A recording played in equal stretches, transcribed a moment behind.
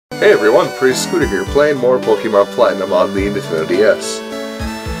Hey everyone, Pretty Scooter here, playing more Pokemon Platinum on the Nintendo DS.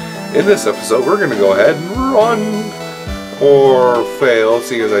 In this episode, we're going to go ahead and run, or fail,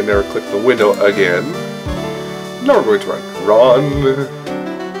 seeing as I never clicked the window again. No, we're going to run.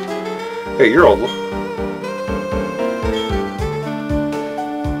 Hey, you're old.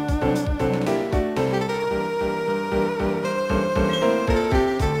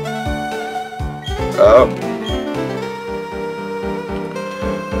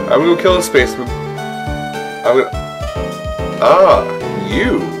 I'm gonna go kill a spaceman. I'm gonna... Ah,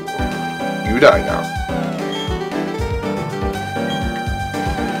 you die now.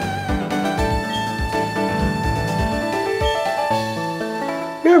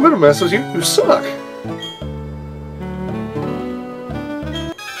 Yeah, I'm gonna mess with you. You suck.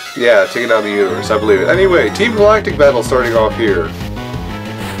 Yeah, taking down the universe. I believe it. Anyway, Team Galactic battle starting off here.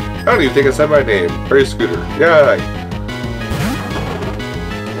 I don't even think I said my name. Pretty Scooter. Yeah.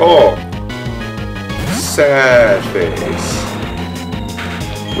 Oh, sad face.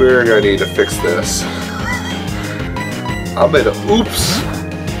 We're gonna need to fix this. I made a oops.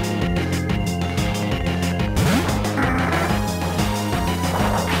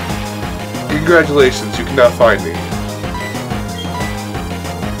 Congratulations, you cannot find me.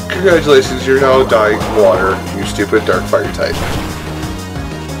 Congratulations, you're now dying water, you stupid dark fire type.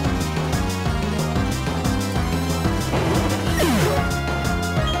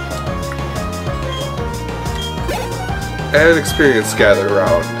 And experience gather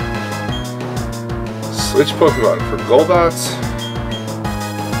around. Switch Pokemon for Goldots.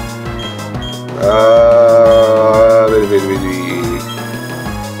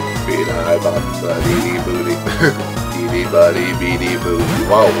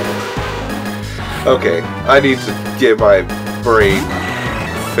 Wow. Okay, I need to get my brain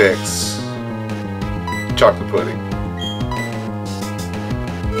fix. Chocolate pudding.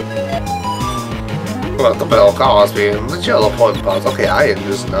 About the Bell Cosby and the Jello Pudding Pops. Okay, I am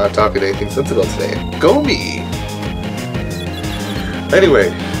just not talking anything sensible today. Go me!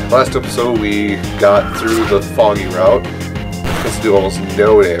 Anyway, last episode we got through the foggy route. Let's do almost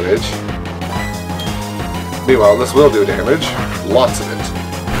no damage. Meanwhile, this will do damage. Lots of it.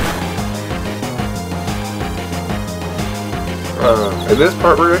 In this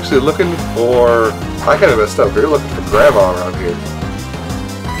part, we're actually looking for... I kind of messed up. We're looking for Grandma around here.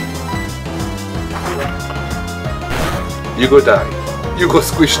 You go die. You go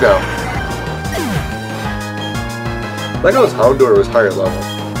squish now. Like how his Houndour was higher level.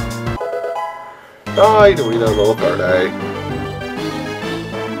 Oh, I know we don't know, aren't I?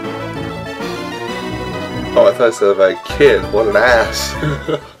 Oh, I thought I said my kid. What an ass.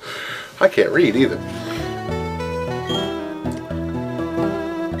 I can't read either.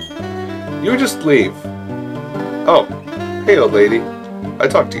 You just leave. Oh, hey old lady. I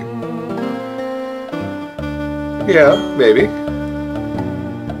talked to you. Yeah, maybe.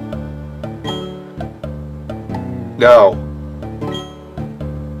 No.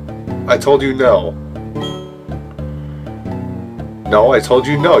 I told you no. No, I told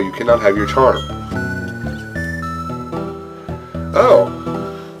you no. You cannot have your charm. Oh.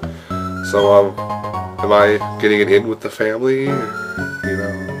 So, am I getting it in with the family? You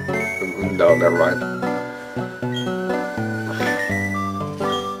know? No, never mind.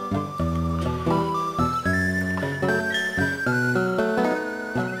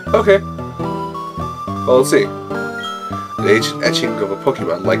 Okay. Well, let's see. An ancient etching of a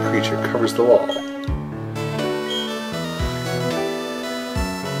Pokemon-like creature covers the wall.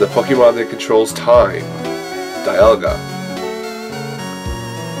 The Pokemon that controls time. Dialga.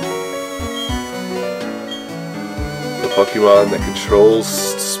 The Pokemon that controls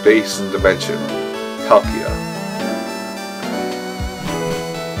space and dimension. Palkia.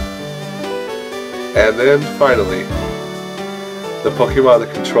 And then, finally, the Pokemon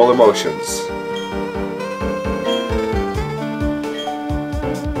that control emotions.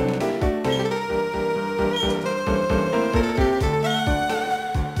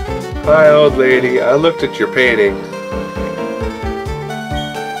 Hi, old lady. I looked at your painting.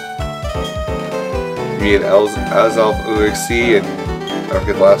 You mean Azelf Uxie and I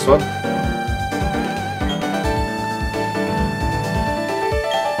forget the last one?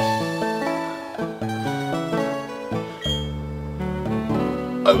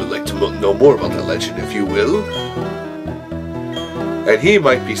 I would like to know more about the legend, if you will. And he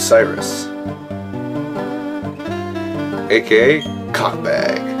might be Cyrus, aka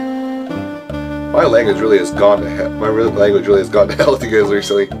Cockbag. My language really has gone to hell. My language really has gone to hell with you guys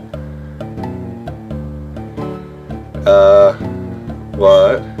recently.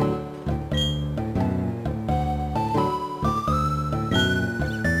 What?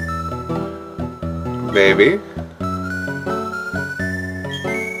 Maybe.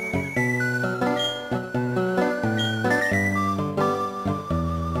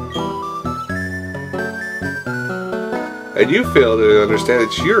 And you fail to understand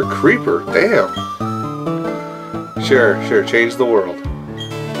that you're a creeper. Damn. Sure, sure, change the world.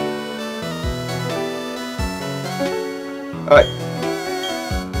 Hi.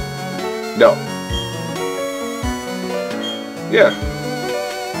 No. Yeah.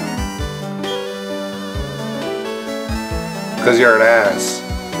 Because you're an ass.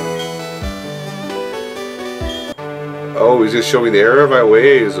 Oh, he's just showing me the error of my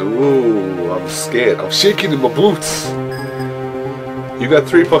ways. Ooh, I'm scared. I'm shaking in my boots. You got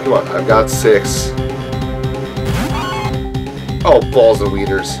 3 Pokemon. I've got 6. Oh, balls and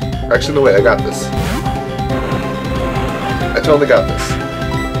wieners. Actually, no, wait, I got this. I totally got this.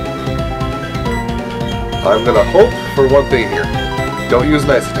 I'm gonna hope for one thing here. Don't use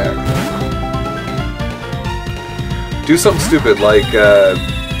Nice Attack. Do something stupid like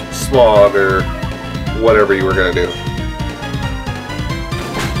Smog or whatever you were gonna do.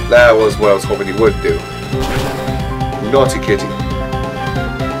 That was what I was hoping you would do. Naughty kitty.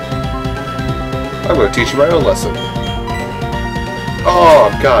 I'm going to teach you my own lesson. Oh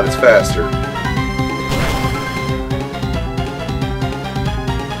god, it's faster.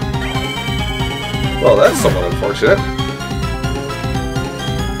 Well, that's somewhat unfortunate.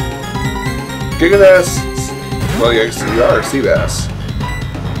 Gigabass. Well, yes, you are a sea bass.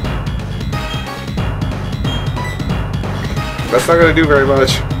 That's not going to do very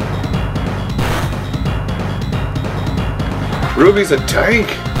much. Ruby's a tank!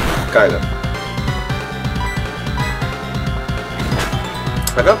 Kind of.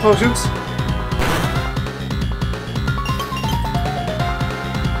 I got potions.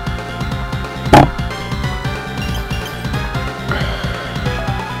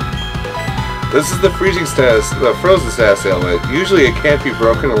 This is the freezing status, the frozen status ailment. Usually it can't be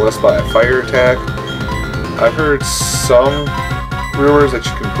broken unless by a fire attack. I've heard some rumors that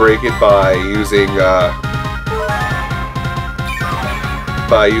you can break it by using a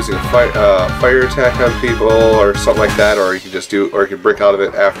fire attack on people or something like that, or you can just do, or you can break out of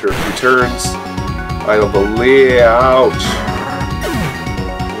it after a few turns. I don't believe. Ouch!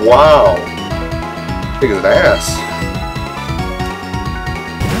 Wow! I think it's an ass.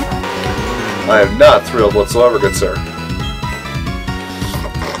 I am not thrilled whatsoever, good sir.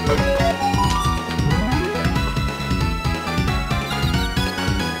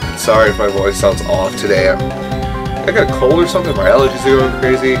 Sorry if my voice sounds off today. I got a cold or something, my allergies are going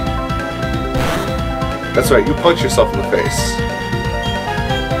crazy. That's right, you punch yourself in the face.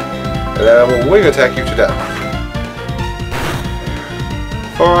 And then I will wing attack you to death.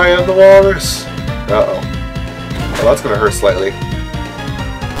 For I am the walrus. Uh-oh. Well, that's going to hurt slightly.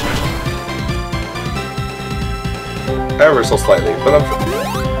 Ever so slightly, but I'm...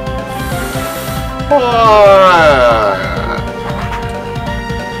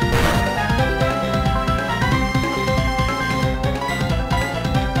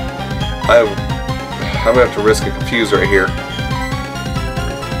 I'm gonna have to risk a confuse right here.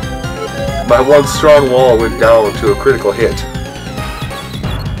 My one strong wall went down to a critical hit.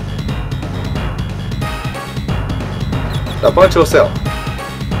 A bunch of cell.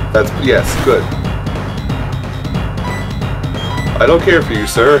 That's, yes, good. I don't care for you,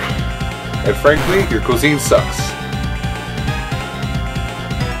 sir. And frankly, your cuisine sucks.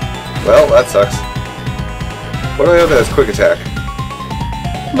 Well, that sucks. What do I have that has quick attack?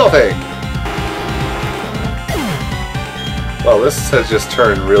 Nothing! Well, this has just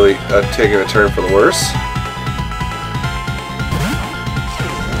turned really, taken a turn for the worse.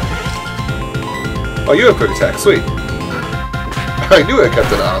 Oh, you have quick attack, sweet. I knew I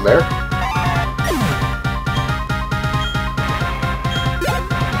kept it on there.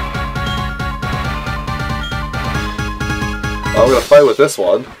 I'm gonna fight with this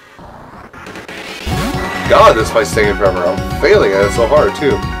one. God, this fight's taking forever. I'm failing at it so hard,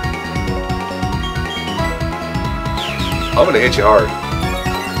 too. I'm gonna hit you hard.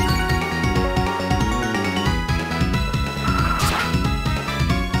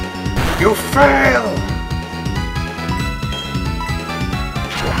 You fail!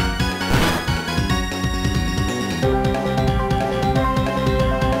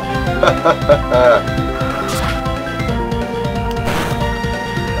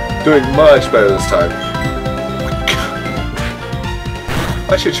 Doing much better this time.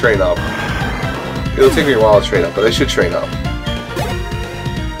 I should train up. It'll take me a while to train up, but I should train up.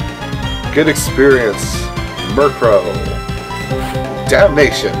 Good experience. Murkrow.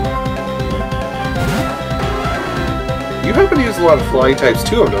 Damnation. You happen to use a lot of flying types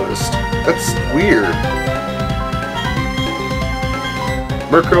too, I've noticed. That's weird.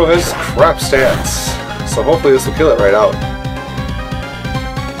 Murkrow has crap stats, so hopefully this will kill it right out.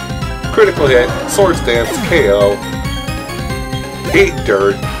 Critical hit, Sword Stance, KO. 8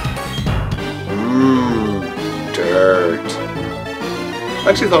 dirt. Dirt. I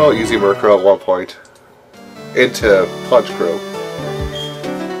actually thought about using Murkrow at one point into Punch Crow.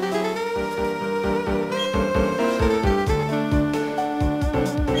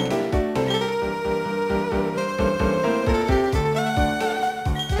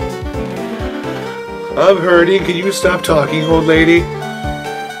 I'm hurting, can you stop talking, old lady?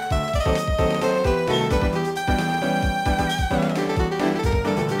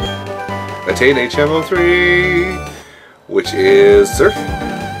 Attain HM03, which is Surf.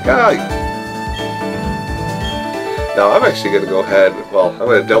 Guy. Now I'm actually going to go ahead, well, I'm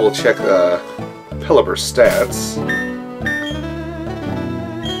going to double check Pelipper's stats.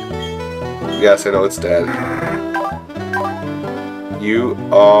 Yes, I know it's dead. You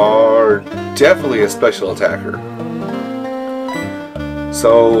are definitely a special attacker.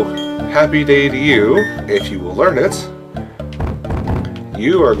 So, happy day to you, if you will learn it.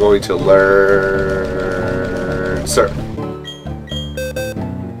 You are going to learn Surf.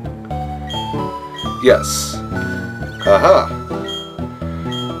 Yes. Haha.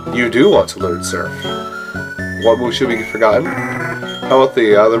 You do want to learn Surf. What move should be forgotten? How about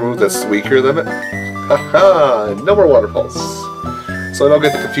the other move that's weaker than it? Haha! No more Water Pulse. So I don't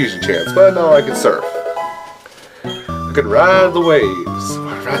get the confusion chance, but now I can surf. I can ride the waves.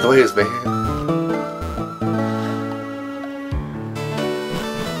 Ride the waves, man.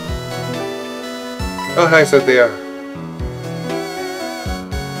 Oh, hi, Cynthia.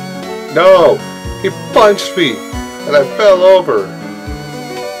 No! He punched me! And I fell over!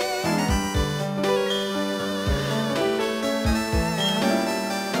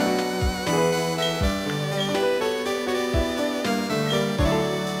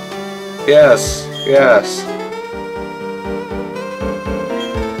 Yes, yes.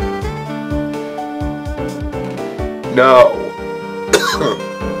 No.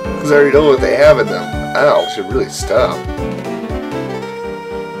 Because I already know what they have in them. Ow, should really stop.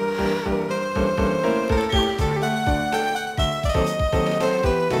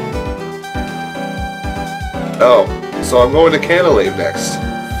 Oh, so I'm going to Canalave next.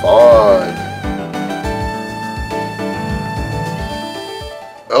 Fun.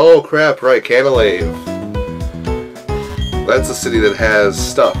 Oh crap, right, Canalave. That's a city that has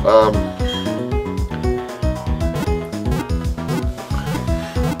stuff.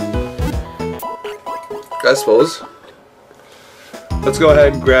 I suppose. Let's go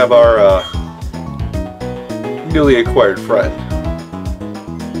ahead and grab our newly acquired friend.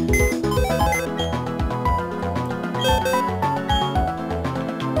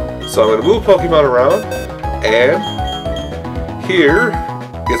 So I'm going to move Pokemon around, and here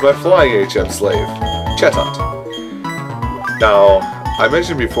is my flying HM slave, Chatot. Now, I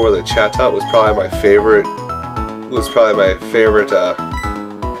mentioned before that Chatot was probably my favorite.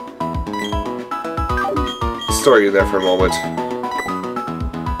 Story in there for a moment.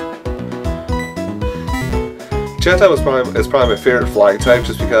 Chatot is probably my favorite flying type,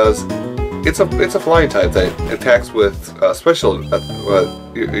 just because it's a flying type that attacks with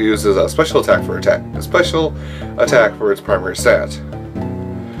uses a special attack for its primary stat.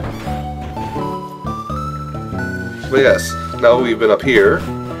 But yes, now we've been up here,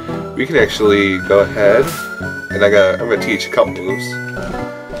 we can actually go ahead and I'm gonna teach a couple moves.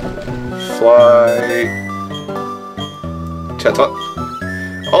 Fly. Chatot.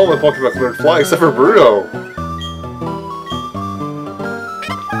 All my Pokemon can learn fly except for Bruno.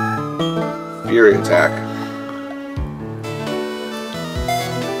 Fury attack.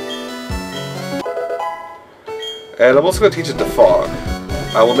 And I'm also going to teach it to Fog.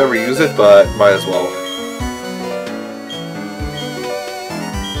 I will never use it, but might as well.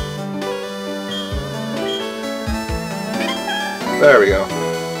 There we go.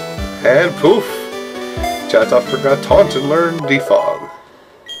 And poof! Chatot forgot Taunt and learned Defog.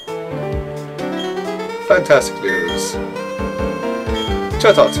 Fantastic news.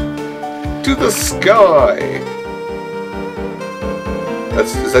 Chatot, to the sky!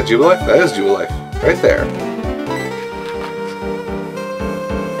 Is that Jubilife? That is Jubilife. Right there.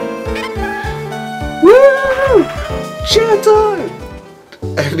 Woo! Chatot!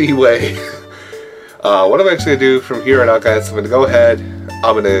 Anyway. What I'm actually going to do from here on out, guys, I'm going to go ahead,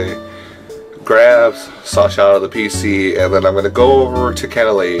 I'm going to grab Sasha out of the PC, and then I'm going to go over to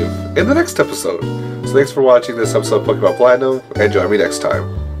Canalave in the next episode. So thanks for watching this episode of Pokemon Platinum, and join me next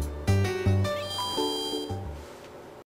time.